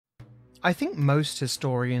I think most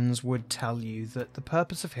historians would tell you that the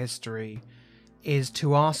purpose of history is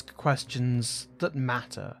to ask questions that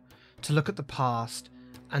matter, to look at the past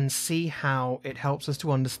and see how it helps us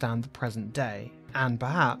to understand the present day, and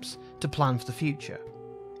perhaps to plan for the future.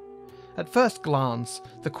 At first glance,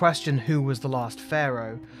 the question who was the last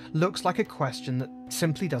pharaoh looks like a question that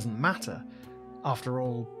simply doesn't matter. After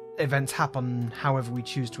all, events happen however we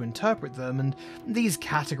choose to interpret them, and these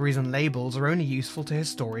categories and labels are only useful to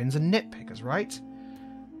historians and nitpickers, right?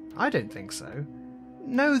 I don't think so.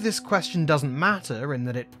 No, this question doesn't matter in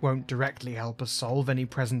that it won't directly help us solve any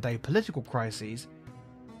present-day political crises.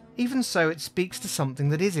 Even so, it speaks to something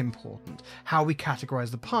that is important, how we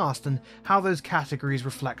categorise the past and how those categories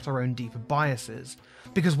reflect our own deeper biases.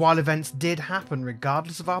 Because while events did happen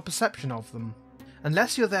regardless of our perception of them,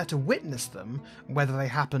 unless you're there to witness them, whether they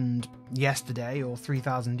happened yesterday or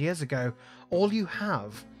 3,000 years ago, all you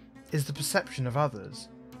have is the perception of others.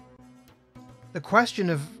 The question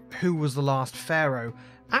of who was the last pharaoh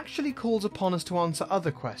actually calls upon us to answer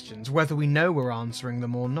other questions, whether we know we're answering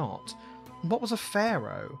them or not. What was a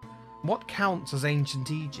pharaoh? What counts as ancient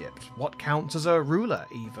Egypt? What counts as a ruler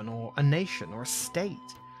even, or a nation, or a state?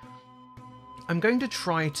 I'm going to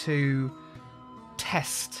try to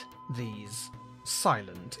test these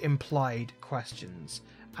silent, implied questions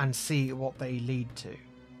and see what they lead to.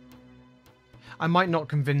 I might not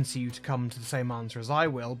convince you to come to the same answer as I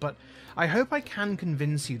will, but I hope I can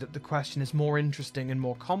convince you that the question is more interesting and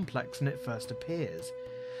more complex than it first appears.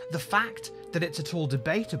 The fact that it's at all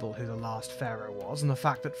debatable who the last pharaoh was, and the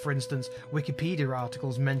fact that, for instance, Wikipedia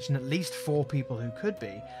articles mention at least 4 people who could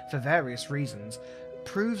be, for various reasons,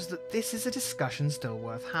 proves that this is a discussion still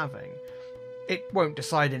worth having. It won't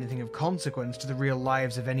decide anything of consequence to the real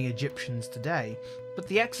lives of any Egyptians today, but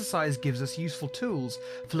the exercise gives us useful tools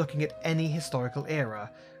for looking at any historical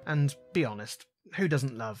era, and, be honest, who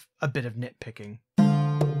doesn't love a bit of nitpicking?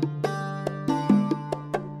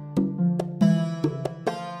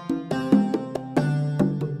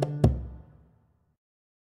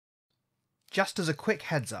 Just as a quick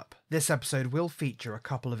heads up, this episode will feature a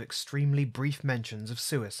couple of extremely brief mentions of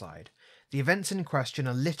suicide. The events in question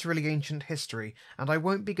are literally ancient history, and I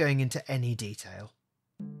won't be going into any detail.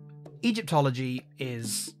 Egyptology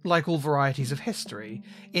is like all varieties of history,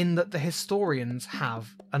 in that the historians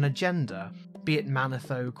have an agenda, be it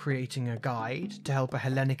Manetho creating a guide to help a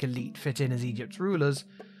Hellenic elite fit in as Egypt's rulers,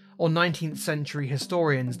 or 19th century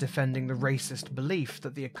historians defending the racist belief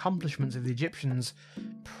that the accomplishments of the Egyptians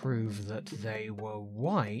prove that they were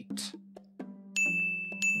white.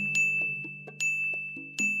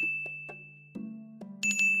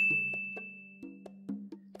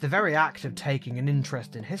 The very act of taking an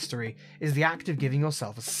interest in history is the act of giving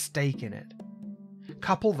yourself a stake in it.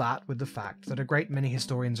 Couple that with the fact that a great many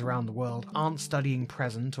historians around the world aren't studying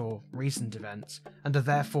present or recent events, and are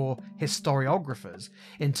therefore historiographers,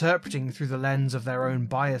 interpreting through the lens of their own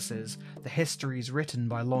biases the histories written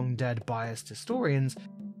by long-dead biased historians,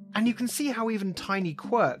 and you can see how even tiny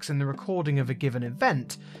quirks in the recording of a given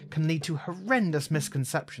event can lead to horrendous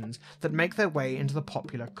misconceptions that make their way into the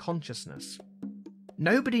popular consciousness.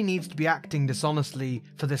 Nobody needs to be acting dishonestly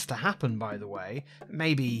for this to happen, by the way.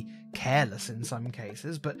 Maybe careless in some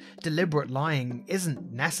cases, but deliberate lying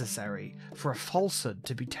isn't necessary for a falsehood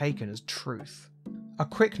to be taken as truth. A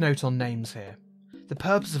quick note on names here. The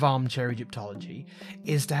purpose of Armchair Egyptology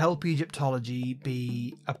is to help Egyptology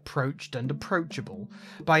be approached and approachable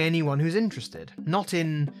by anyone who's interested, not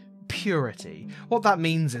in purity. What that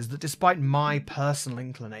means is that despite my personal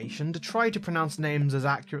inclination to try to pronounce names as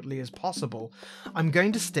accurately as possible, I'm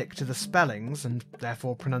going to stick to the spellings, and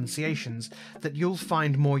therefore pronunciations, that you'll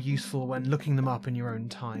find more useful when looking them up in your own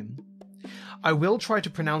time. I will try to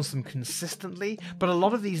pronounce them consistently, but a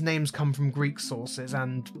lot of these names come from Greek sources,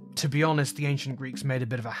 and to be honest, the ancient Greeks made a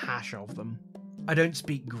bit of a hash of them. I don't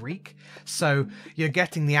speak Greek, so you're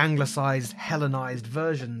getting the anglicised, Hellenised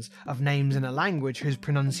versions of names in a language whose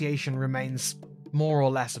pronunciation remains more or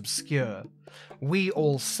less obscure. We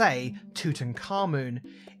all say Tutankhamun,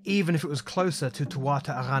 even if it was closer to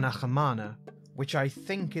Tuatha Aranachamana, which I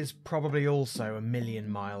think is probably also a million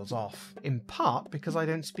miles off, in part because I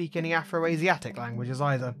don't speak any Afro-Asiatic languages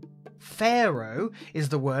either. Pharaoh is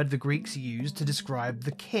the word the Greeks used to describe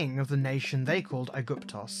the king of the nation they called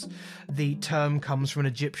Aegyptos. The term comes from an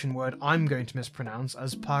Egyptian word I'm going to mispronounce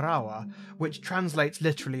as Parawa, which translates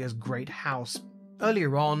literally as great house.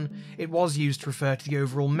 Earlier on, it was used to refer to the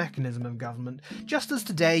overall mechanism of government, just as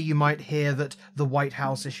today you might hear that the White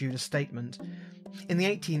House issued a statement. In the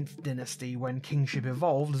 18th dynasty, when kingship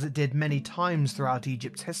evolved, as it did many times throughout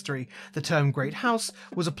Egypt's history, the term Great House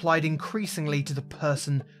was applied increasingly to the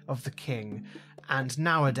person of the king, and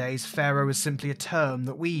nowadays Pharaoh is simply a term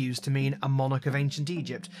that we use to mean a monarch of ancient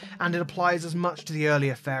Egypt, and it applies as much to the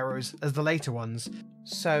earlier pharaohs as the later ones.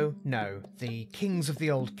 So no, the kings of the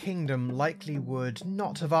Old Kingdom likely would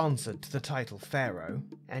not have answered to the title Pharaoh,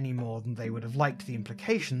 any more than they would have liked the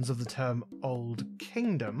implications of the term Old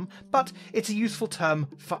Kingdom, but it's a useful term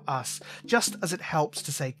for us, just as it helps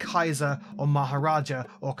to say Kaiser or Maharaja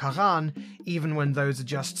or Khagan, even when those are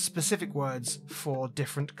just specific words for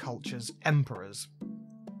different cultures' emperors.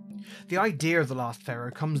 The idea of the last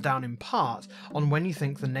pharaoh comes down in part on when you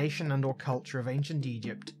think the nation and or culture of ancient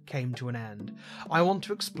Egypt came to an end. I want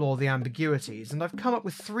to explore the ambiguities, and I've come up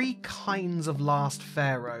with 3 kinds of last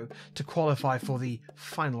pharaoh to qualify for the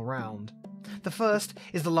final round. The first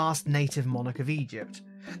is the last native monarch of Egypt.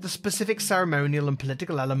 The specific ceremonial and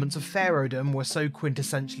political elements of pharaohdom were so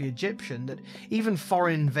quintessentially Egyptian that even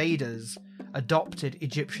foreign invaders adopted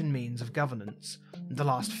Egyptian means of governance. The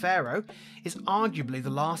last pharaoh is arguably the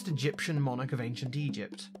last Egyptian monarch of ancient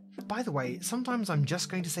Egypt. By the way, sometimes I'm just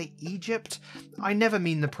going to say Egypt. I never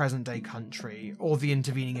mean the present-day country, or the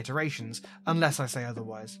intervening iterations, unless I say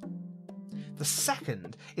otherwise. The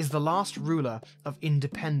second is the last ruler of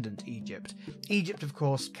independent Egypt. Egypt, of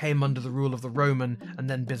course, came under the rule of the Roman and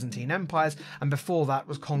then Byzantine empires, and before that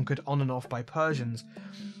was conquered on and off by Persians.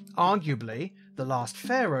 Arguably, the last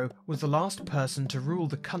pharaoh was the last person to rule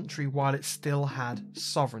the country while it still had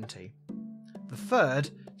sovereignty. The third,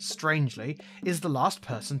 strangely, is the last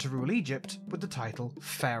person to rule Egypt with the title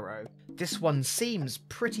pharaoh. This one seems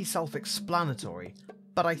pretty self-explanatory,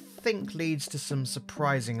 but I think leads to some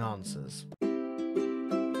surprising answers.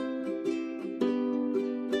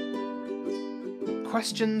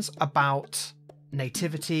 Questions about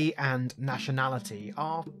nativity and nationality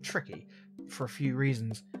are tricky, for a few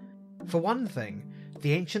reasons. For one thing,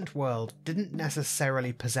 the ancient world didn't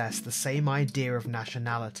necessarily possess the same idea of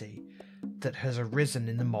nationality that has arisen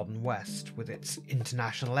in the modern West, with its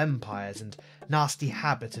international empires and nasty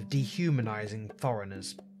habit of dehumanising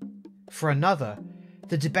foreigners. For another,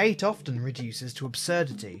 the debate often reduces to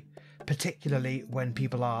absurdity, particularly when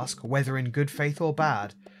people ask, whether in good faith or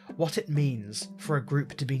bad, what it means for a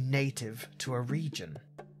group to be native to a region.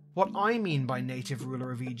 What I mean by native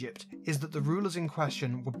ruler of Egypt is that the rulers in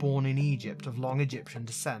question were born in Egypt of long Egyptian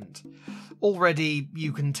descent. Already,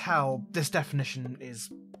 you can tell this definition is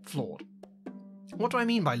flawed. What do I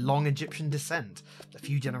mean by long Egyptian descent? A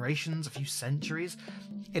few generations, a few centuries?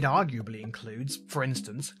 It arguably includes, for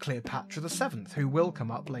instance, Cleopatra VII, who will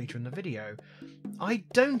come up later in the video. I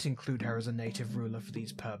don't include her as a native ruler for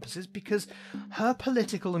these purposes because her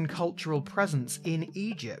political and cultural presence in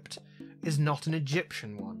Egypt is not an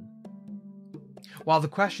Egyptian one. While the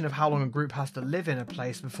question of how long a group has to live in a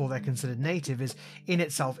place before they're considered native is in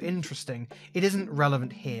itself interesting, it isn't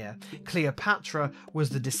relevant here. Cleopatra was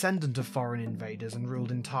the descendant of foreign invaders and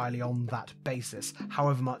ruled entirely on that basis,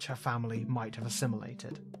 however much her family might have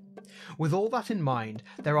assimilated. With all that in mind,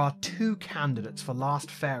 there are 2 candidates for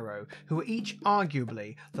last pharaoh who are each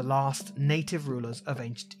arguably the last native rulers of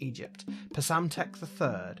ancient Egypt, Psamtik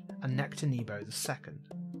III and Nectanebo II.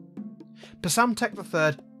 Psamtik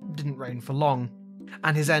III didn't reign for long,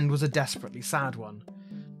 and his end was a desperately sad one.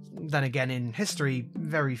 Then again, in history,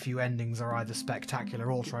 very few endings are either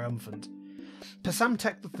spectacular or triumphant.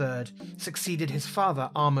 Psamtik III succeeded his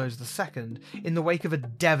father Ahmose II in the wake of a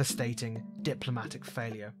devastating diplomatic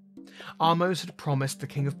failure. Ahmose had promised the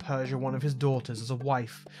king of Persia one of his daughters as a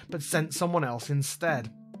wife, but sent someone else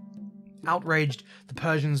instead. Outraged, the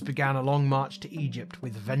Persians began a long march to Egypt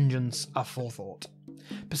with vengeance aforethought.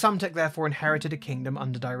 Psamtik therefore inherited a kingdom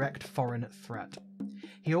under direct foreign threat.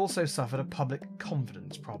 He also suffered a public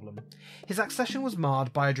confidence problem. His accession was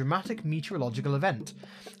marred by a dramatic meteorological event.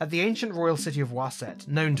 At the ancient royal city of Waset,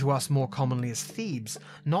 known to us more commonly as Thebes,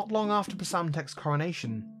 not long after Psamtik's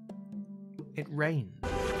coronation, it rained.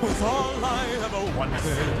 With all I ever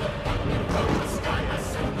wanted.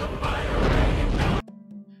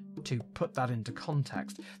 To put that into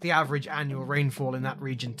context, the average annual rainfall in that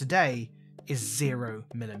region today is 0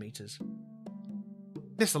 millimeters.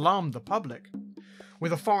 This alarmed the public.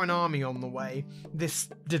 With a foreign army on the way, this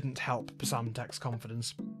didn't help Psamtik's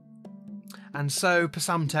confidence. And so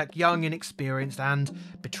Psamtik, young, inexperienced, and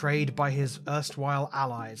betrayed by his erstwhile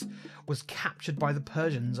allies, was captured by the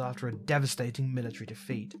Persians after a devastating military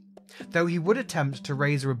defeat. Though he would attempt to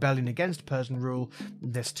raise a rebellion against Persian rule,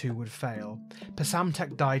 this too would fail.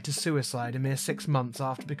 Psamtik died to suicide a mere 6 months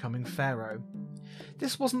after becoming pharaoh.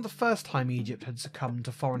 This wasn't the first time Egypt had succumbed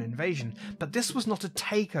to foreign invasion, but this was not a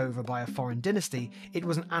takeover by a foreign dynasty, it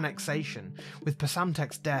was an annexation. With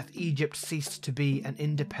Psamtik's death, Egypt ceased to be an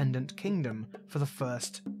independent kingdom for the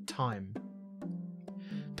first time.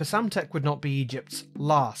 Psamtik would not be Egypt's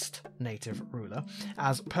last native ruler,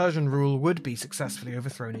 as Persian rule would be successfully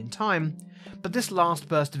overthrown in time, but this last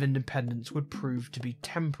burst of independence would prove to be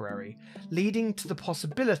temporary, leading to the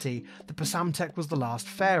possibility that Psamtik was the last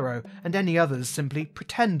pharaoh and any others simply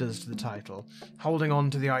pretenders to the title, holding on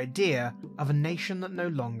to the idea of a nation that no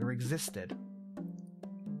longer existed.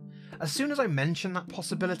 As soon as I mention that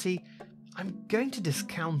possibility, I'm going to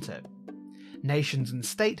discount it. Nations and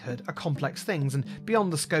statehood are complex things and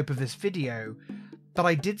beyond the scope of this video, but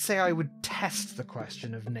I did say I would test the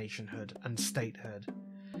question of nationhood and statehood.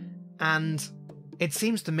 And it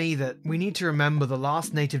seems to me that we need to remember the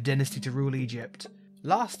last native dynasty to rule Egypt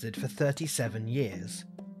lasted for 37 years.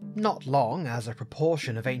 Not long as a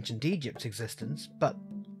proportion of ancient Egypt's existence, but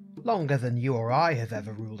longer than you or I have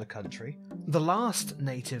ever ruled a country. The last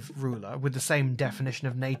native ruler, with the same definition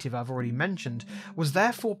of native I've already mentioned, was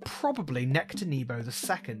therefore probably Nectanebo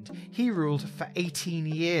II. He ruled for 18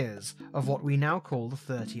 years of what we now call the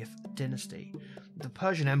 30th dynasty. The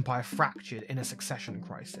Persian Empire fractured in a succession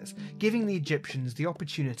crisis, giving the Egyptians the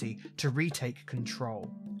opportunity to retake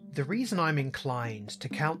control. The reason I'm inclined to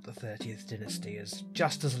count the 30th dynasty as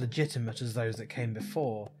just as legitimate as those that came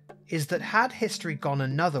before is that had history gone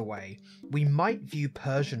another way, we might view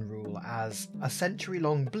Persian rule as a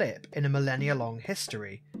century-long blip in a millennia-long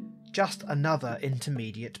history, just another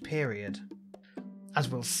intermediate period. As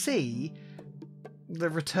we'll see, the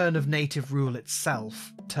return of native rule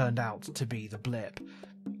itself turned out to be the blip.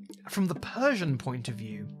 From the Persian point of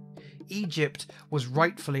view, Egypt was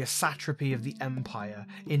rightfully a satrapy of the empire,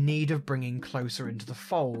 in need of bringing closer into the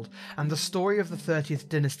fold, and the story of the 30th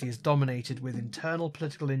dynasty is dominated with internal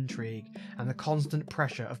political intrigue and the constant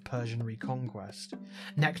pressure of Persian reconquest.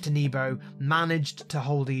 Nectanebo managed to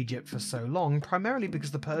hold Egypt for so long primarily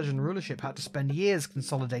because the Persian rulership had to spend years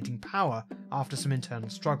consolidating power after some internal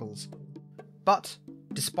struggles. But,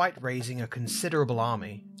 despite raising a considerable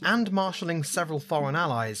army and marshalling several foreign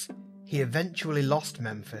allies, he eventually lost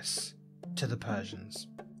Memphis to the Persians.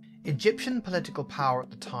 Egyptian political power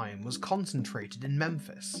at the time was concentrated in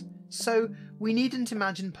Memphis, so we needn't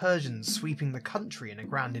imagine Persians sweeping the country in a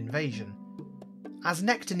grand invasion. As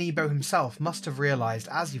Nectanebo himself must have realised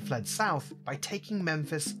as he fled south, by taking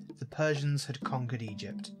Memphis the Persians had conquered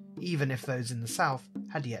Egypt, even if those in the south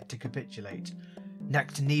had yet to capitulate.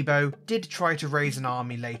 Nectanebo did try to raise an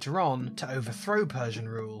army later on to overthrow Persian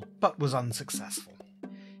rule, but was unsuccessful.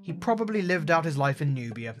 He probably lived out his life in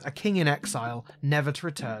Nubia, a king in exile, never to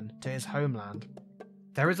return to his homeland.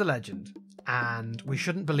 There is a legend, and we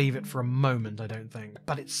shouldn't believe it for a moment, I don't think,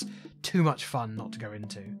 but it's too much fun not to go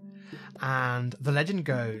into. And the legend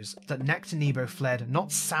goes that Nectanebo fled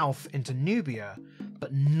not south into Nubia,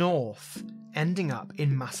 but north, ending up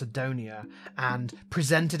in Macedonia, and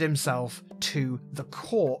presented himself to the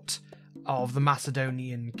court of the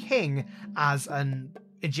Macedonian king as an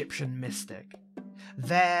Egyptian mystic.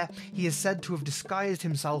 There, he is said to have disguised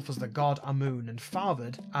himself as the god Amun and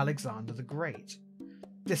fathered Alexander the Great.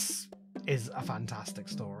 This is a fantastic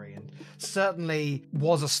story, and certainly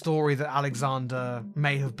was a story that Alexander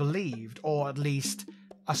may have believed, or at least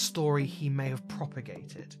a story he may have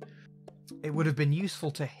propagated. It would have been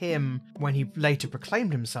useful to him when he later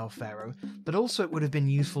proclaimed himself pharaoh, but also it would have been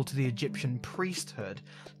useful to the Egyptian priesthood,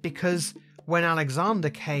 because when Alexander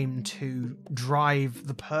came to drive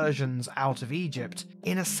the Persians out of Egypt,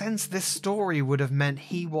 in a sense this story would have meant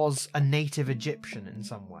he was a native Egyptian in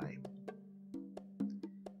some way.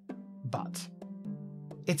 But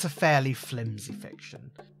it's a fairly flimsy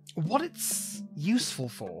fiction. What it's useful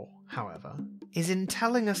for, however, is in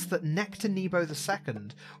telling us that Nectanebo II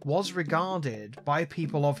was regarded by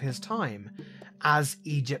people of his time as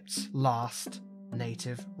Egypt's last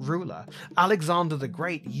native ruler. Alexander the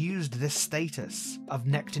Great used this status of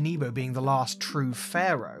Nectanebo being the last true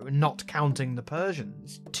pharaoh, not counting the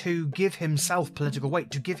Persians, to give himself political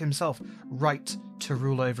weight, to give himself right to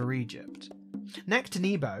rule over Egypt.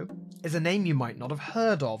 Nectanebo is a name you might not have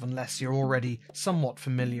heard of unless you're already somewhat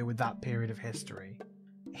familiar with that period of history.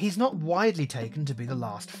 He's not widely taken to be the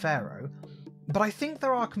last pharaoh, but I think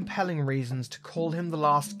there are compelling reasons to call him the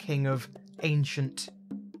last king of ancient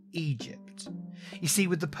Egypt. You see,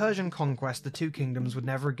 with the Persian conquest, the two kingdoms would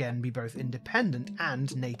never again be both independent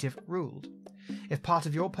and native ruled. If part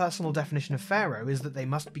of your personal definition of pharaoh is that they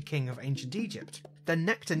must be king of ancient Egypt, then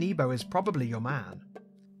Nectanebo is probably your man.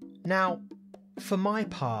 Now, for my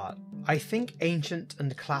part, I think ancient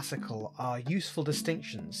and classical are useful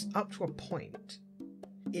distinctions up to a point.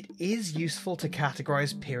 It is useful to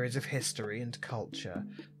categorise periods of history and culture,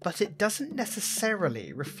 but it doesn't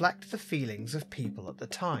necessarily reflect the feelings of people at the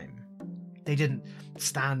time. They didn't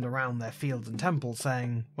stand around their fields and temples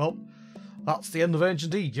saying, well, That's the end of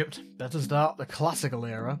ancient Egypt. Better start the classical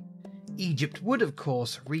era. Egypt would, of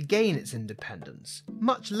course, regain its independence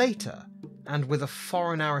much later, and with a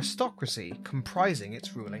foreign aristocracy comprising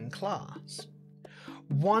its ruling class.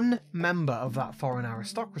 One member of that foreign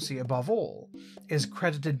aristocracy, above all, is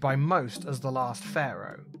credited by most as the last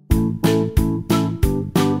pharaoh.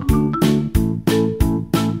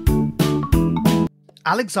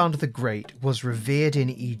 Alexander the Great was revered in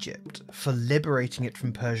Egypt for liberating it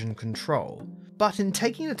from Persian control, but in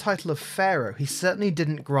taking the title of pharaoh he certainly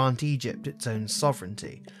didn't grant Egypt its own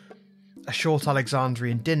sovereignty. A short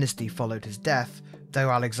Alexandrian dynasty followed his death, though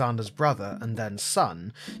Alexander's brother and then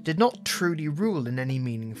son did not truly rule in any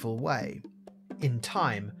meaningful way. In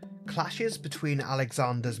time, clashes between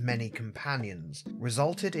Alexander's many companions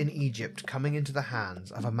resulted in Egypt coming into the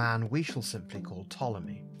hands of a man we shall simply call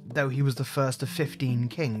Ptolemy, though he was the first of 15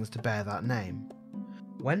 kings to bear that name.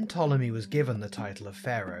 When Ptolemy was given the title of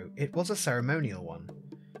pharaoh, it was a ceremonial one.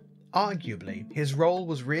 Arguably, his role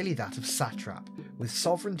was really that of satrap, with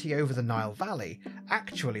sovereignty over the Nile Valley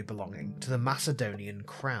actually belonging to the Macedonian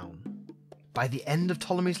crown. By the end of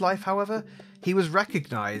Ptolemy's life, however, he was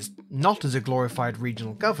recognised not as a glorified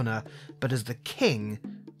regional governor, but as the king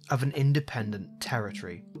of an independent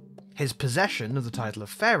territory. His possession of the title of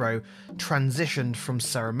pharaoh transitioned from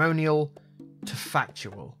ceremonial to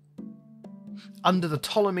factual. Under the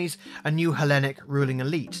Ptolemies, a new Hellenic ruling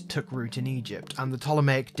elite took root in Egypt, and the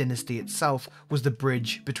Ptolemaic dynasty itself was the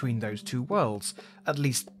bridge between those two worlds, at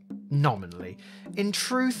least nominally. In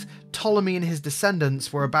truth, Ptolemy and his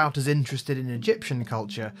descendants were about as interested in Egyptian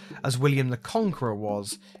culture as William the Conqueror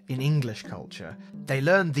was in English culture. They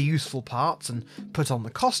learned the useful parts and put on the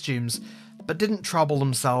costumes, but didn't trouble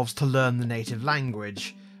themselves to learn the native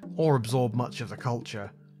language, or absorb much of the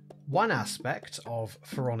culture. One aspect of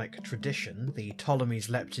pharaonic tradition the Ptolemies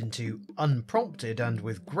leapt into unprompted and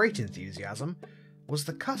with great enthusiasm was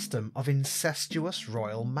the custom of incestuous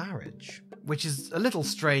royal marriage, which is a little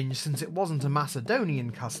strange since it wasn't a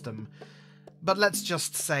Macedonian custom, but let's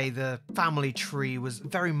just say the family tree was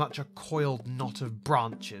very much a coiled knot of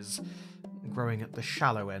branches growing at the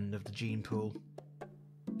shallow end of the gene pool.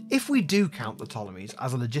 If we do count the Ptolemies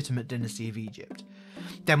as a legitimate dynasty of Egypt,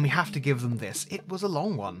 then we have to give them this: it was a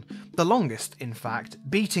long one. The longest, in fact,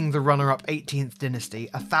 beating the runner-up 18th dynasty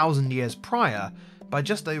 1,000 years prior by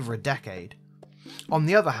just over a decade. On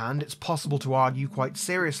the other hand, it's possible to argue quite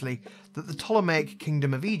seriously that the Ptolemaic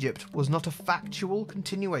Kingdom of Egypt was not a factual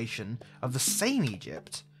continuation of the same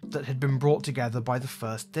Egypt that had been brought together by the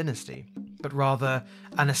First Dynasty, but rather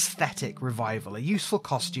an aesthetic revival, a useful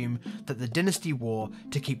costume that the dynasty wore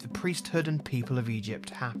to keep the priesthood and people of Egypt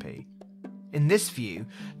happy. In this view,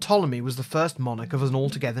 Ptolemy was the first monarch of an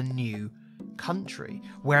altogether new country,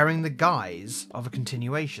 wearing the guise of a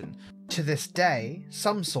continuation. To this day,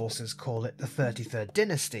 some sources call it the 33rd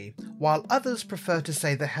dynasty, while others prefer to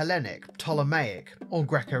say the Hellenic, Ptolemaic, or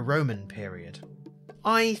Greco-Roman period.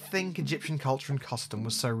 I think Egyptian culture and custom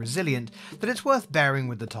was so resilient that it's worth bearing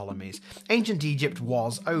with the Ptolemies. Ancient Egypt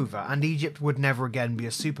was over, and Egypt would never again be a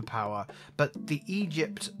superpower, but the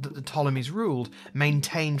Egypt that the Ptolemies ruled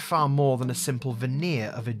maintained far more than a simple veneer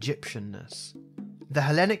of Egyptianness. The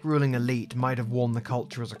Hellenic ruling elite might have worn the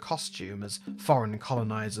culture as a costume, as foreign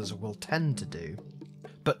colonisers will tend to do,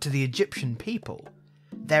 but to the Egyptian people,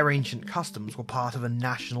 their ancient customs were part of a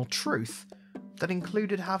national truth that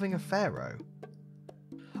included having a pharaoh.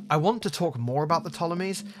 I want to talk more about the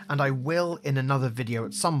Ptolemies, and I will in another video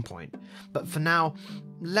at some point, but for now,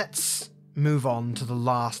 let's move on to the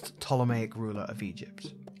last Ptolemaic ruler of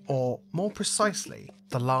Egypt, or more precisely,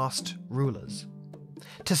 the last rulers.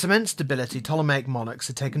 To cement stability, Ptolemaic monarchs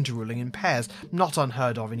had taken to ruling in pairs, not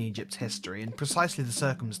unheard of in Egypt's history, in precisely the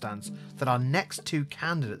circumstance that our next two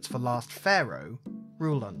candidates for last pharaoh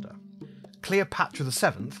ruled under. Cleopatra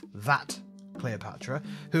VII, that Cleopatra,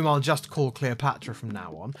 whom I'll just call Cleopatra from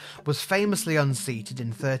now on, was famously unseated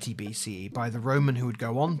in 30 BCE by the Roman who would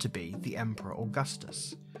go on to be the Emperor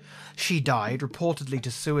Augustus. She died, reportedly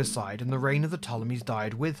to suicide, and the reign of the Ptolemies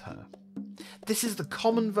died with her. This is the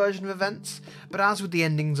common version of events, but as with the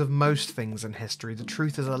endings of most things in history, the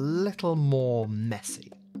truth is a little more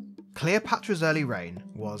messy. Cleopatra's early reign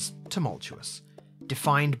was tumultuous,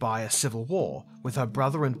 defined by a civil war with her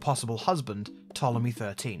brother and possible husband, Ptolemy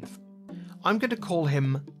XIII. I'm going to call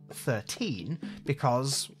him 13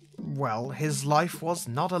 because, well, his life was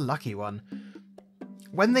not a lucky one.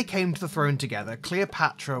 When they came to the throne together,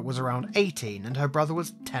 Cleopatra was around 18 and her brother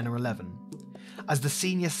was 10 or 11. As the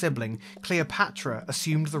senior sibling, Cleopatra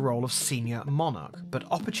assumed the role of senior monarch, but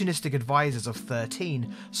opportunistic advisors of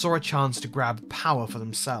 13 saw a chance to grab power for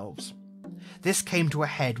themselves. This came to a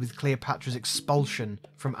head with Cleopatra's expulsion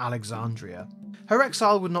from Alexandria. Her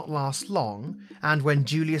exile would not last long, and when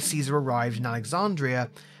Julius Caesar arrived in Alexandria,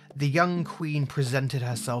 the young queen presented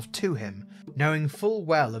herself to him, knowing full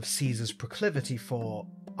well of Caesar's proclivity for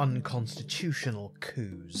unconstitutional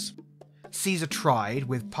coups. Caesar tried,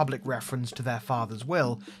 with public reference to their father's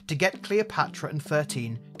will, to get Cleopatra and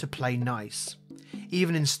 13 to play nice,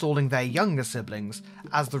 even installing their younger siblings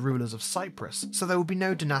as the rulers of Cyprus, so there would be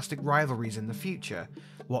no dynastic rivalries in the future.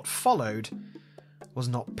 What followed was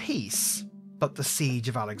not peace, but the siege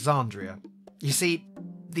of Alexandria. You see,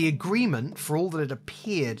 the agreement, for all that it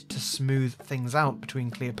appeared to smooth things out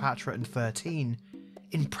between Cleopatra and 13,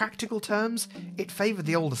 in practical terms, it favoured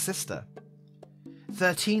the older sister.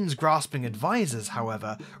 13's grasping advisors,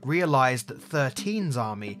 however, realised that 13's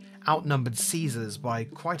army outnumbered Caesar's by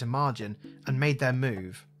quite a margin and made their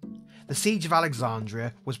move. The siege of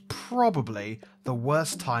Alexandria was probably the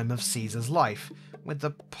worst time of Caesar's life, with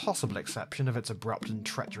the possible exception of its abrupt and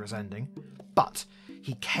treacherous ending. But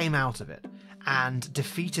he came out of it, and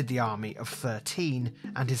defeated the army of 13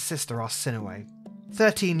 and his sister Arsinoe.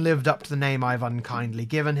 13 lived up to the name I've unkindly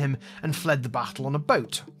given him and fled the battle on a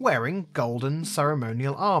boat, wearing golden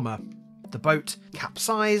ceremonial armour. The boat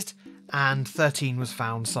capsized, and 13 was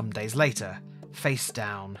found some days later, face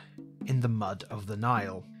down, in the mud of the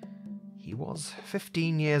Nile. He was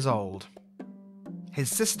 15 years old. His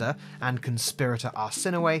sister and conspirator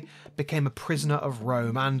Arsinoe became a prisoner of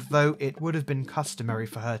Rome, and though it would have been customary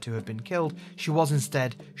for her to have been killed, she was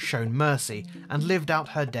instead shown mercy and lived out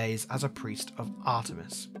her days as a priest of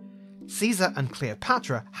Artemis. Caesar and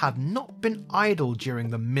Cleopatra had not been idle during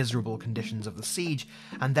the miserable conditions of the siege,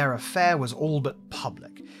 and their affair was all but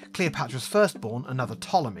public. Cleopatra's firstborn, another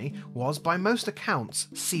Ptolemy, was by most accounts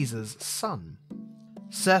Caesar's son.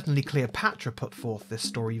 Certainly Cleopatra put forth this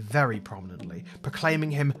story very prominently,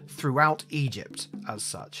 proclaiming him throughout Egypt as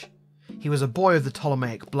such. He was a boy of the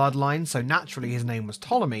Ptolemaic bloodline, so naturally his name was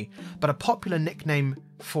Ptolemy, but a popular nickname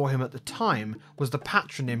for him at the time was the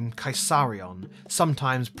patronym Caesarion,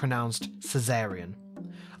 sometimes pronounced Caesarion.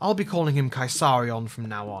 I'll be calling him Caesarion from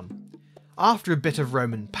now on. After a bit of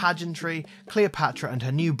Roman pageantry, Cleopatra and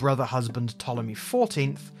her new brother-husband Ptolemy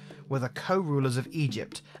XIV were the co-rulers of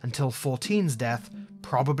Egypt until 14's death,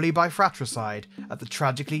 probably by fratricide, at the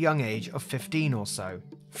tragically young age of 15 or so.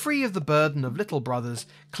 Free of the burden of little brothers,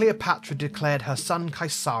 Cleopatra declared her son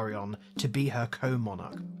Caesarion to be her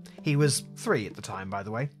co-monarch. He was 3 at the time, by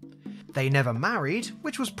the way. They never married,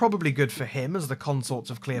 which was probably good for him, as the consorts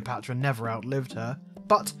of Cleopatra never outlived her,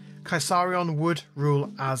 but Caesarion would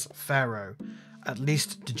rule as pharaoh, at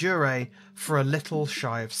least de jure, for a little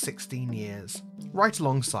shy of 16 years, right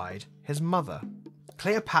alongside his mother.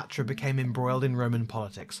 Cleopatra became embroiled in Roman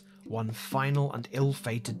politics one final and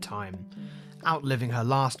ill-fated time, outliving her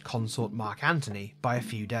last consort Mark Antony by a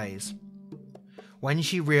few days. When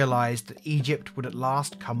she realised that Egypt would at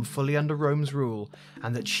last come fully under Rome's rule,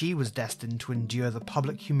 and that she was destined to endure the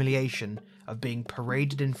public humiliation of being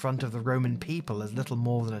paraded in front of the Roman people as little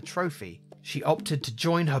more than a trophy, she opted to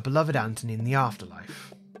join her beloved Antony in the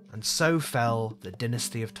afterlife, and so fell the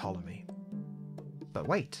dynasty of Ptolemy. But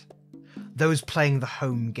wait. Those playing the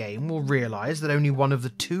home game will realise that only one of the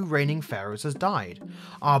 2 reigning pharaohs has died.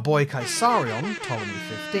 Our boy Caesarion, Ptolemy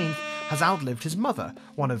XV, has outlived his mother,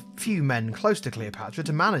 one of few men close to Cleopatra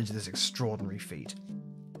to manage this extraordinary feat.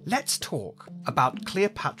 Let's talk about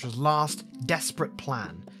Cleopatra's last desperate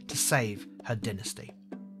plan to save her dynasty.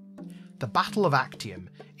 The Battle of Actium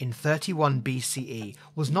in 31 BCE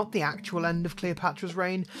was not the actual end of Cleopatra's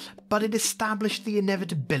reign, but it established the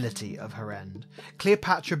inevitability of her end.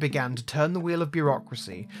 Cleopatra began to turn the wheel of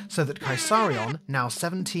bureaucracy so that Caesarion, now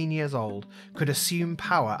 17 years old, could assume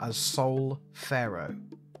power as sole pharaoh.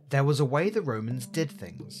 There was a way the Romans did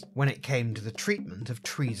things when it came to the treatment of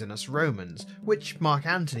treasonous Romans, which Mark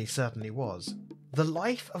Antony certainly was. The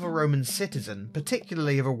life of a Roman citizen,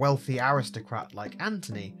 particularly of a wealthy aristocrat like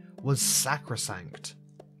Antony, was sacrosanct.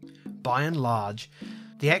 By and large,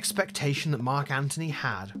 the expectation that Mark Antony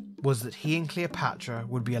had was that he and Cleopatra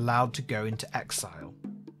would be allowed to go into exile.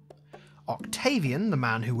 Octavian, the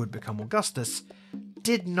man who would become Augustus,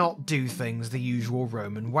 did not do things the usual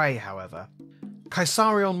Roman way, however.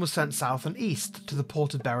 Caesarion was sent south and east to the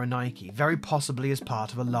port of Berenike, very possibly as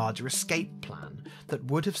part of a larger escape plan that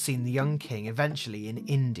would have seen the young king eventually in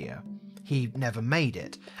India. He never made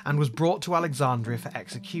it, and was brought to Alexandria for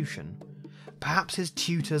execution. Perhaps his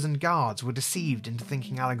tutors and guards were deceived into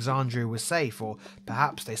thinking Alexandria was safe, or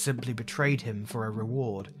perhaps they simply betrayed him for a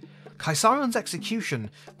reward. Caesarion's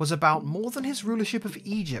execution was about more than his rulership of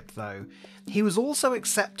Egypt, though. He was also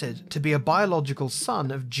accepted to be a biological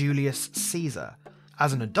son of Julius Caesar,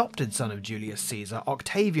 As an adopted son of Julius Caesar,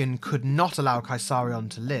 Octavian could not allow Caesarion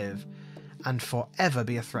to live and forever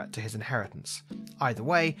be a threat to his inheritance. Either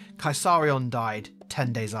way, Caesarion died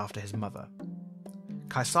 10 days after his mother.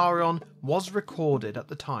 Caesarion was recorded at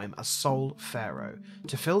the time as sole pharaoh,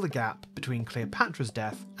 to fill the gap between Cleopatra's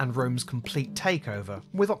death and Rome's complete takeover,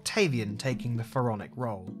 with Octavian taking the pharaonic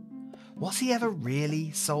role. Was he ever really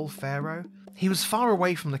sole pharaoh? He was far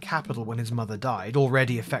away from the capital when his mother died,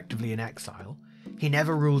 already effectively in exile. He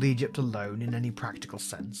never ruled Egypt alone in any practical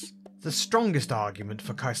sense. The strongest argument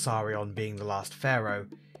for Caesarion being the last pharaoh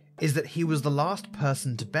is that he was the last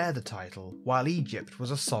person to bear the title while Egypt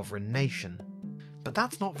was a sovereign nation. But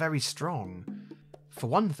that's not very strong. For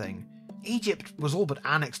one thing, Egypt was all but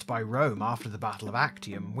annexed by Rome after the Battle of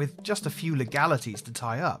Actium, with just a few legalities to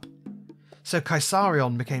tie up. So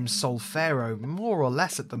Caesarion became sole pharaoh more or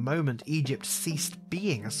less at the moment Egypt ceased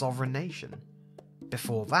being a sovereign nation.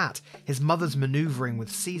 Before that, his mother's manoeuvring with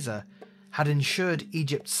Caesar had ensured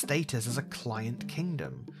Egypt's status as a client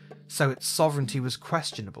kingdom, so its sovereignty was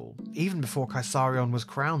questionable, even before Caesarion was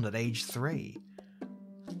crowned at age 3.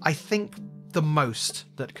 I think the most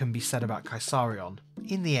that can be said about Caesarion,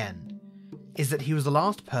 in the end, is that he was the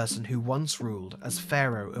last person who once ruled as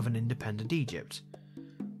pharaoh of an independent Egypt,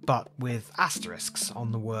 but with asterisks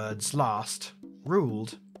on the words last,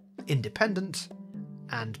 ruled, independent,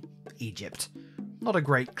 and Egypt. Not a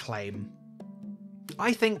great claim.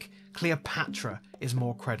 I think Cleopatra is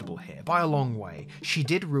more credible here, by a long way. She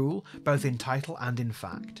did rule, both in title and in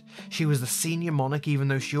fact. She was the senior monarch even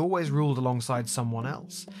though she always ruled alongside someone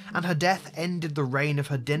else, and her death ended the reign of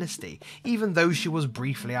her dynasty, even though she was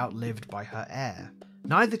briefly outlived by her heir.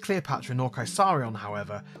 Neither Cleopatra nor Caesarion,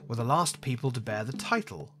 however, were the last people to bear the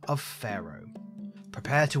title of pharaoh.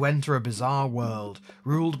 Prepare to enter a bizarre world,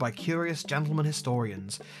 ruled by curious gentlemen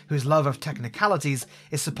historians, whose love of technicalities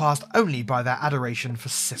is surpassed only by their adoration for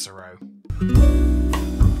Cicero.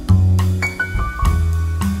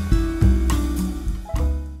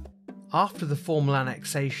 After the formal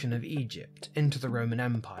annexation of Egypt into the Roman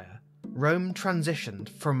Empire, Rome transitioned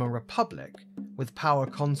from a republic, with power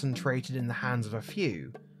concentrated in the hands of a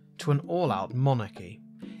few, to an all-out monarchy.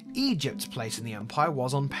 Egypt's place in the empire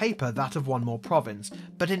was on paper that of one more province,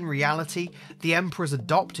 but in reality, the emperors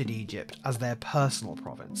adopted Egypt as their personal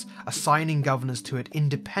province, assigning governors to it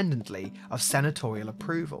independently of senatorial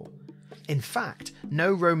approval. In fact,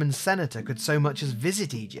 no Roman senator could so much as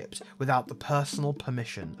visit Egypt without the personal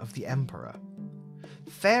permission of the emperor.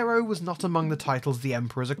 Pharaoh was not among the titles the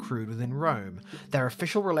emperors accrued within Rome. Their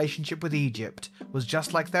official relationship with Egypt was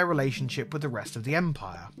just like their relationship with the rest of the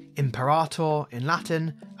empire. Imperator in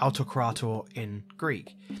Latin, autocrator in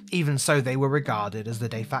Greek. Even so, they were regarded as the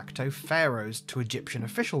de facto pharaohs to Egyptian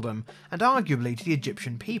officialdom, and arguably to the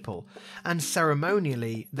Egyptian people, and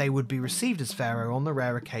ceremonially they would be received as pharaoh on the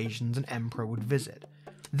rare occasions an emperor would visit.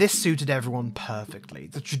 This suited everyone perfectly.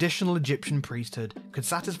 The traditional Egyptian priesthood could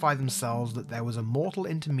satisfy themselves that there was a mortal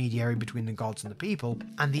intermediary between the gods and the people,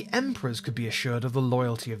 and the emperors could be assured of the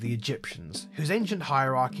loyalty of the Egyptians, whose ancient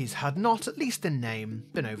hierarchies had not, at least in name,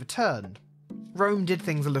 been overturned. Rome did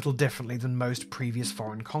things a little differently than most previous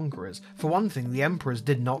foreign conquerors. For one thing, the emperors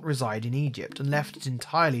did not reside in Egypt and left it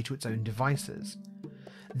entirely to its own devices.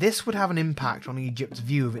 This would have an impact on Egypt's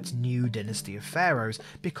view of its new dynasty of pharaohs,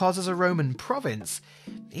 because as a Roman province,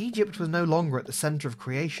 Egypt was no longer at the centre of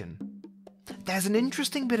creation. There's an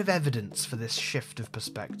interesting bit of evidence for this shift of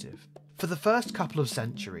perspective. For the first couple of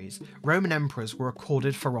centuries, Roman emperors were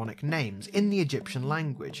accorded pharaonic names in the Egyptian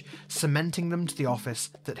language, cementing them to the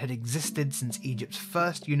office that had existed since Egypt's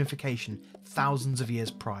first unification thousands of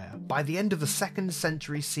years prior. By the end of the 2nd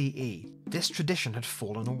century CE, this tradition had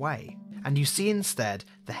fallen away, and you see instead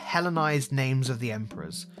the Hellenized names of the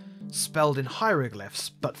emperors, spelled in hieroglyphs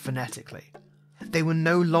but phonetically. They were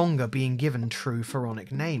no longer being given true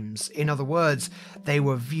pharaonic names. In other words, they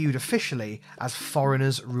were viewed officially as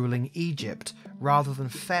foreigners ruling Egypt, rather than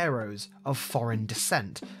pharaohs of foreign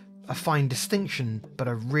descent. A fine distinction, but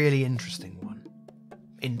a really interesting one.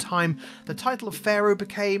 In time, the title of pharaoh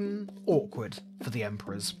became awkward for the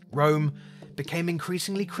emperors. Rome became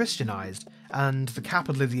increasingly Christianized, and the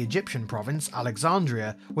capital of the Egyptian province,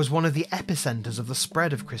 Alexandria, was one of the epicenters of the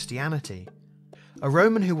spread of Christianity. A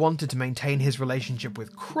Roman who wanted to maintain his relationship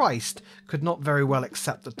with Christ could not very well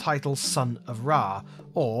accept the title Son of Ra,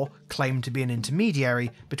 or claim to be an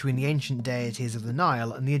intermediary between the ancient deities of the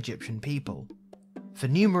Nile and the Egyptian people. For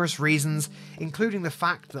numerous reasons, including the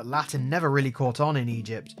fact that Latin never really caught on in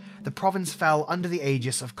Egypt, the province fell under the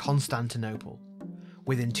aegis of Constantinople.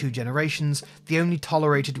 Within 2 generations, the only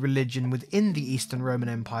tolerated religion within the Eastern Roman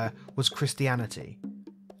Empire was Christianity.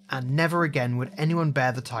 and never again would anyone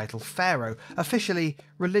bear the title Pharaoh, officially,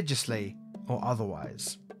 religiously, or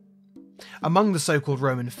otherwise. Among the so-called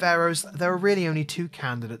Roman pharaohs, there are really only two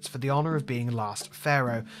candidates for the honour of being last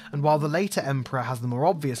pharaoh, and while the later emperor has the more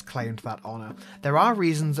obvious claim to that honour, there are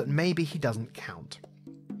reasons that maybe he doesn't count.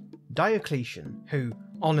 Diocletian, who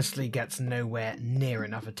honestly gets nowhere near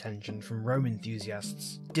enough attention from Rome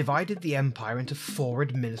enthusiasts, divided the empire into 4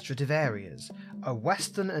 administrative areas, a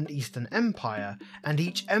western and eastern empire, and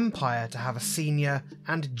each empire to have a senior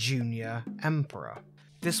and junior emperor.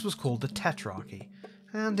 This was called the Tetrarchy,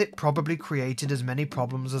 and it probably created as many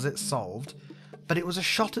problems as it solved, but it was a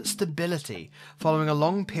shot at stability following a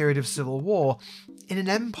long period of civil war in an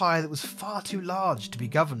empire that was far too large to be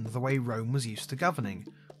governed the way Rome was used to governing.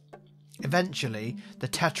 Eventually, the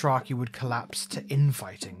Tetrarchy would collapse to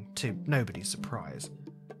infighting, to nobody's surprise.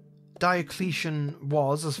 Diocletian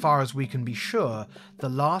was, as far as we can be sure, the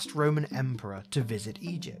last Roman emperor to visit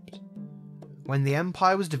Egypt. When the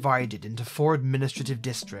empire was divided into 4 administrative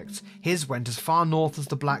districts, his went as far north as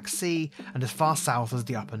the Black Sea and as far south as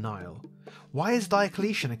the Upper Nile. Why is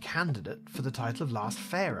Diocletian a candidate for the title of last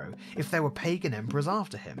pharaoh if there were pagan emperors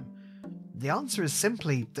after him? The answer is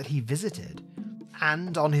simply that he visited.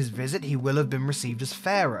 And on his visit he will have been received as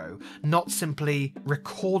pharaoh, not simply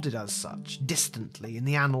recorded as such, distantly in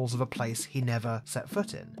the annals of a place he never set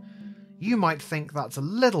foot in. You might think that's a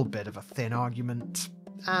little bit of a thin argument,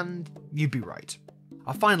 and you'd be right.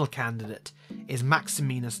 Our final candidate is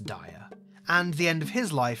Maximinus Dia, and the end of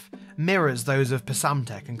his life mirrors those of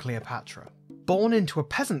Psamtik and Cleopatra. Born into a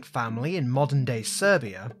peasant family in modern-day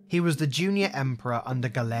Serbia, he was the junior emperor under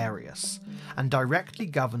Galerius, and directly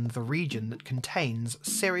governed the region that contains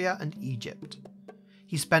Syria and Egypt.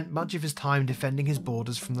 He spent much of his time defending his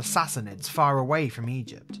borders from the Sassanids far away from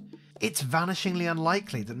Egypt. It's vanishingly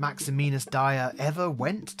unlikely that Maximinus Dia ever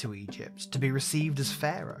went to Egypt to be received as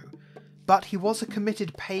pharaoh, but he was a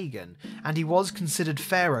committed pagan, and he was considered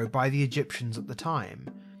pharaoh by the Egyptians at the time.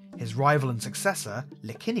 His rival and successor,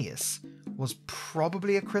 Licinius, was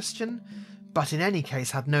probably a Christian, but in any case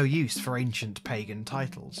had no use for ancient pagan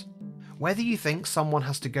titles. Whether you think someone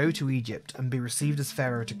has to go to Egypt and be received as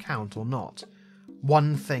pharaoh to count or not,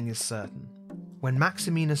 one thing is certain. When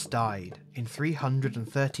Maximinus died in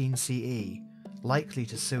 313 CE, likely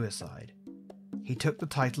to suicide, he took the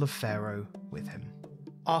title of pharaoh with him.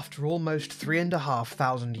 After almost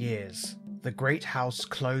 3,500 years, the great house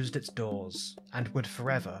closed its doors and would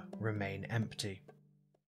forever remain empty.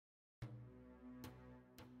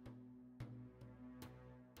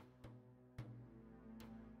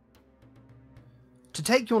 To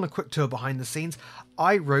take you on a quick tour behind the scenes,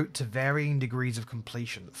 I wrote to varying degrees of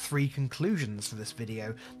completion 3 conclusions for this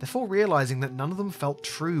video before realising that none of them felt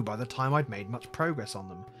true by the time I'd made much progress on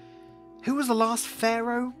them. Who was the last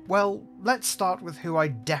pharaoh? Well, let's start with who I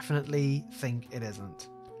definitely think it isn't.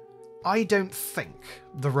 I don't think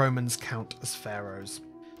the Romans count as pharaohs.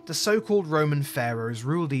 The so-called Roman pharaohs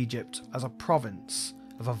ruled Egypt as a province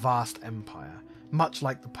of a vast empire. Much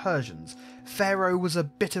like the Persians, pharaoh was a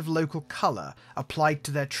bit of local colour applied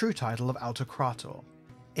to their true title of autokrator.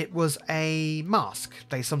 It was a mask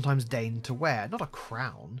they sometimes deigned to wear, not a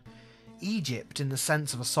crown. Egypt, in the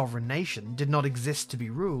sense of a sovereign nation, did not exist to be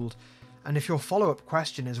ruled, and if your follow-up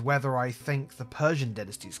question is whether I think the Persian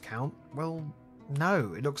dynasties count, well,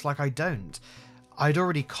 no, it looks like I don't. I'd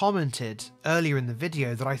already commented earlier in the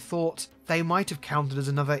video that I thought they might have counted as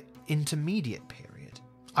another intermediate period.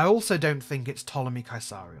 I also don't think it's Ptolemy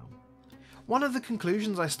Caesarion. One of the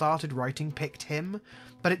conclusions I started writing picked him,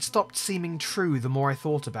 but it stopped seeming true the more I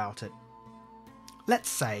thought about it. Let's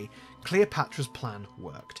say Cleopatra's plan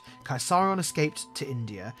worked. Caesarion escaped to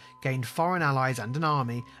India, gained foreign allies and an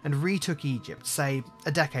army, and retook Egypt, say,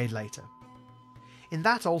 a decade later. In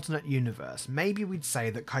that alternate universe, maybe we'd say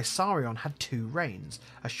that Caesarion had 2 reigns,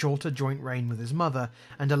 a shorter joint reign with his mother,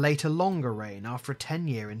 and a later longer reign after a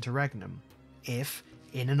 10-year interregnum. If,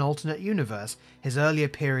 in an alternate universe, his earlier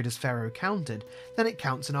period as pharaoh counted, then it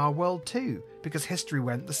counts in our world too, because history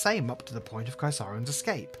went the same up to the point of Caesarion's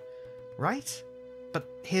escape. Right? But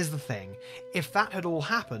here's the thing, if that had all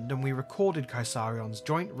happened and we recorded Caesarion's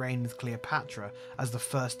joint reign with Cleopatra as the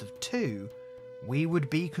first of 2, we would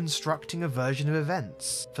be constructing a version of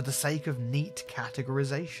events for the sake of neat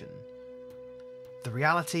categorization. The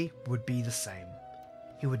reality would be the same.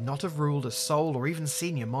 He would not have ruled as sole or even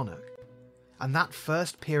senior monarch, and that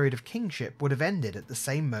first period of kingship would have ended at the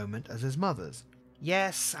same moment as his mother's.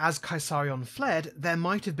 Yes, as Caesarion fled, there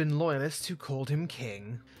might have been loyalists who called him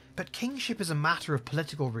king, but kingship is a matter of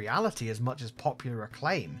political reality as much as popular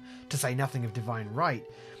acclaim, to say nothing of divine right,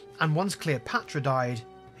 and once Cleopatra died,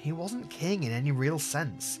 he wasn't king in any real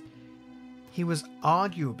sense. He was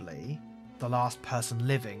arguably the last person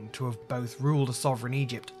living to have both ruled a sovereign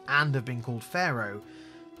Egypt and have been called Pharaoh,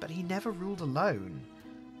 but he never ruled alone.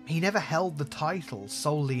 He never held the title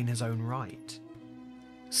solely in his own right.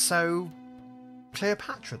 So,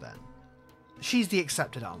 Cleopatra then? She's the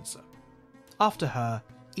accepted answer. After her,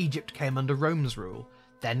 Egypt came under Rome's rule,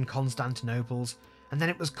 then Constantinople's, and then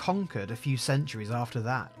it was conquered a few centuries after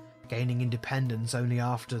that, gaining independence only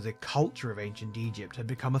after the culture of ancient Egypt had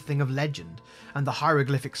become a thing of legend, and the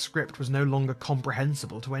hieroglyphic script was no longer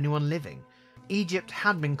comprehensible to anyone living. Egypt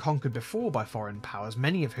had been conquered before by foreign powers,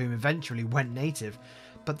 many of whom eventually went native,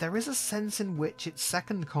 but there is a sense in which its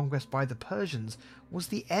second conquest by the Persians was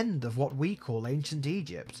the end of what we call ancient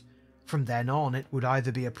Egypt. From then on, it would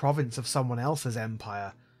either be a province of someone else's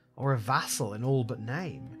empire, or a vassal in all but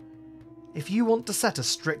name. If you want to set a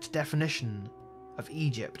strict definition of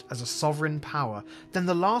Egypt as a sovereign power, then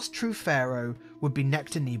the last true pharaoh would be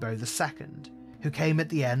Nectanebo II, who came at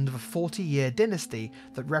the end of a 40-year dynasty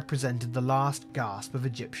that represented the last gasp of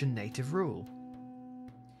Egyptian native rule.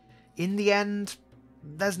 In the end,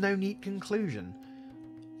 there's no neat conclusion.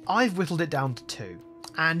 I've whittled it down to two,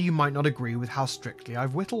 and you might not agree with how strictly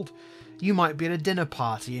I've whittled. You might be at a dinner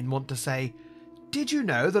party and want to say, "Did you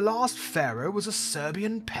know the last pharaoh was a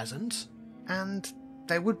Serbian peasant?" And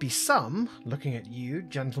there would be some, looking at you,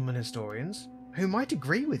 gentlemen historians, who might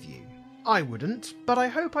agree with you. I wouldn't, but I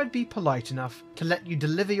hope I'd be polite enough to let you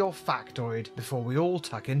deliver your factoid before we all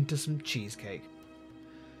tuck into some cheesecake.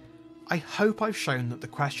 I hope I've shown that the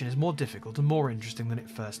question is more difficult and more interesting than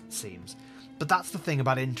it first seems, but that's the thing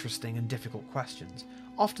about interesting and difficult questions.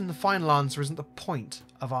 Often the final answer isn't the point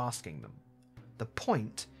of asking them. The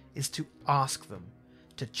point is to ask them,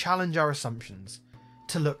 to challenge our assumptions,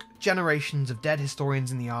 to look generations of dead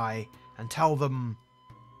historians in the eye and tell them,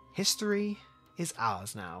 history is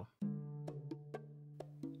ours now.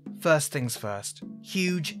 First things first,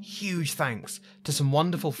 huge thanks to some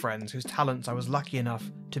wonderful friends whose talents I was lucky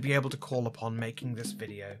enough to be able to call upon making this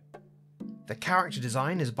video. The character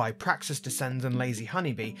design is by Praxis Descends and Lazy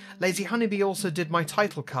Honeybee. Lazy Honeybee also did my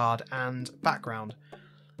title card and background.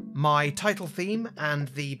 My title theme and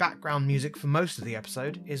the background music for most of the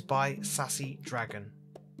episode is by Sassy Dragon.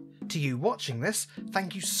 To you watching this,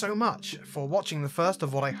 thank you so much for watching the first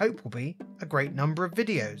of what I hope will be a great number of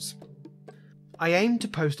videos. I aim to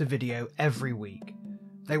post a video every week.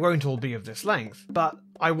 They won't all be of this length, but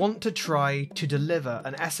I want to try to deliver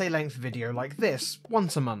an essay-length video like this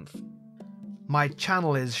once a month. My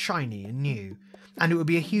channel is shiny and new, and it would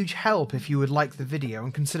be a huge help if you would like the video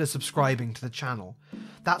and consider subscribing to the channel.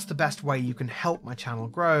 That's the best way you can help my channel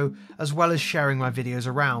grow, as well as sharing my videos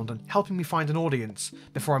around and helping me find an audience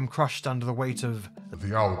before I'm crushed under the weight of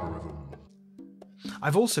the algorithm.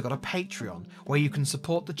 I've also got a Patreon, where you can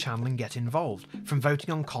support the channel and get involved, from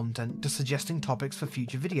voting on content to suggesting topics for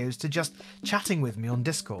future videos to just chatting with me on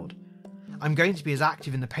Discord. I'm going to be as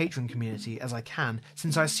active in the Patreon community as I can,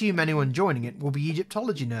 since I assume anyone joining it will be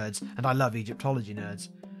Egyptology nerds, and I love Egyptology nerds.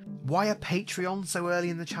 Why a Patreon so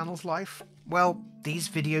early in the channel's life? Well, these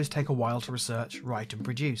videos take a while to research, write and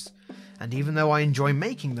produce, and even though I enjoy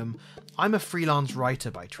making them, I'm a freelance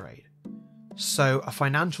writer by trade. So a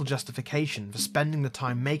financial justification for spending the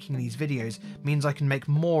time making these videos means I can make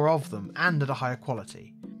more of them and at a higher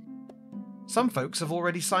quality. Some folks have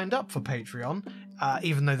already signed up for Patreon,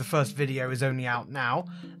 even though the first video is only out now,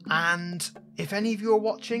 and if any of you are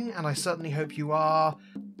watching, and I certainly hope you are,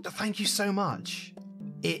 thank you so much.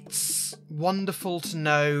 It's wonderful to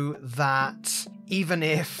know that even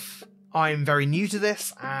if I'm very new to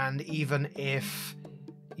this, and even if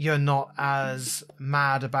you're not as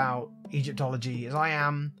mad about Egyptology as I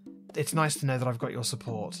am, it's nice to know that I've got your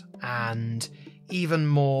support, and even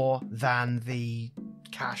more than the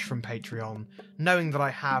cash from Patreon, knowing that I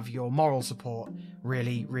have your moral support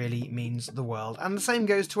really means the world. And the same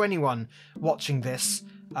goes to anyone watching this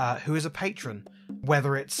who is a patron,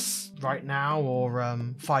 whether it's right now or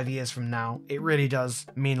 5 years from now. It really does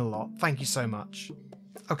mean a lot. Thank you so much.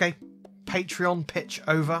 Okay, Patreon pitch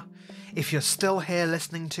over. If you're still here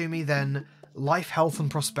listening to me, then life, health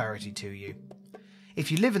and prosperity to you. If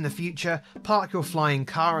you live in the future, park your flying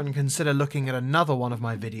car and consider looking at another one of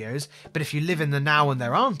my videos, but if you live in the now and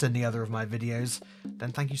there aren't any other of my videos,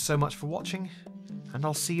 then thank you so much for watching, and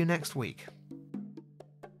I'll see you next week.